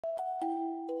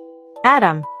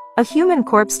Adam. A human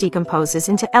corpse decomposes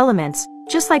into elements,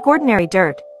 just like ordinary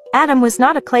dirt. Adam was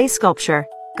not a clay sculpture.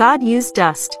 God used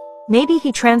dust. Maybe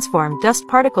he transformed dust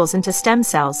particles into stem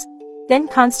cells, then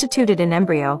constituted an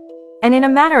embryo, and in a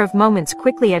matter of moments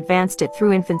quickly advanced it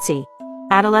through infancy,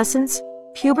 adolescence,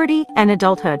 puberty, and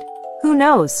adulthood. Who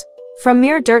knows? From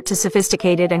mere dirt to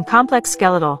sophisticated and complex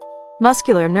skeletal,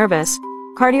 muscular, nervous,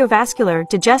 cardiovascular,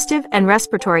 digestive, and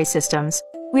respiratory systems,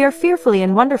 we are fearfully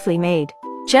and wonderfully made.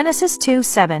 Genesis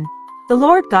 2:7. The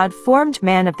Lord God formed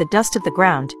man of the dust of the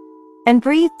ground, and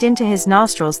breathed into his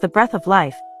nostrils the breath of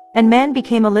life, and man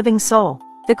became a living soul.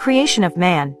 The creation of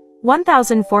man.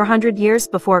 1,400 years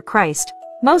before Christ,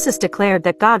 Moses declared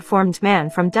that God formed man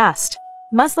from dust.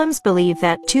 Muslims believe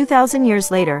that 2,000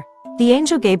 years later, the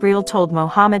angel Gabriel told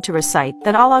Muhammad to recite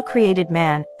that Allah created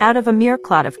man out of a mere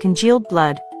clot of congealed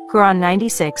blood. Quran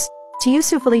 96. To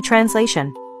Yusuf-Ali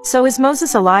translation. So is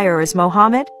Moses a liar or is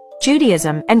Muhammad?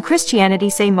 Judaism and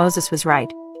Christianity say Moses was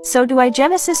right. So do I.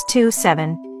 Genesis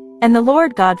 2:7. And the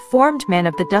Lord God formed man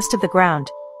of the dust of the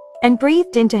ground, and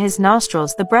breathed into his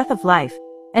nostrils the breath of life,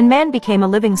 and man became a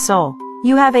living soul.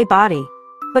 You have a body,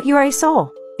 but you are a soul.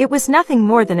 It was nothing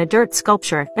more than a dirt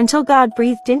sculpture until God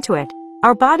breathed into it.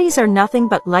 Our bodies are nothing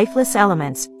but lifeless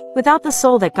elements, without the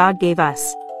soul that God gave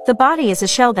us. The body is a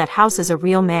shell that houses a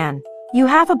real man. You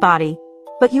have a body,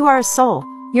 but you are a soul.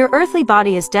 Your earthly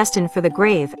body is destined for the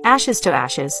grave, ashes to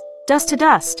ashes, dust to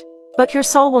dust. But your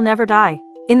soul will never die.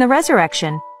 In the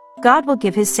resurrection, God will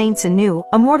give his saints a new,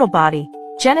 immortal body.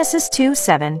 Genesis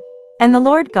 2:7. And the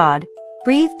Lord God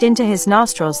breathed into his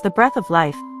nostrils the breath of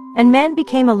life, and man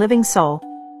became a living soul.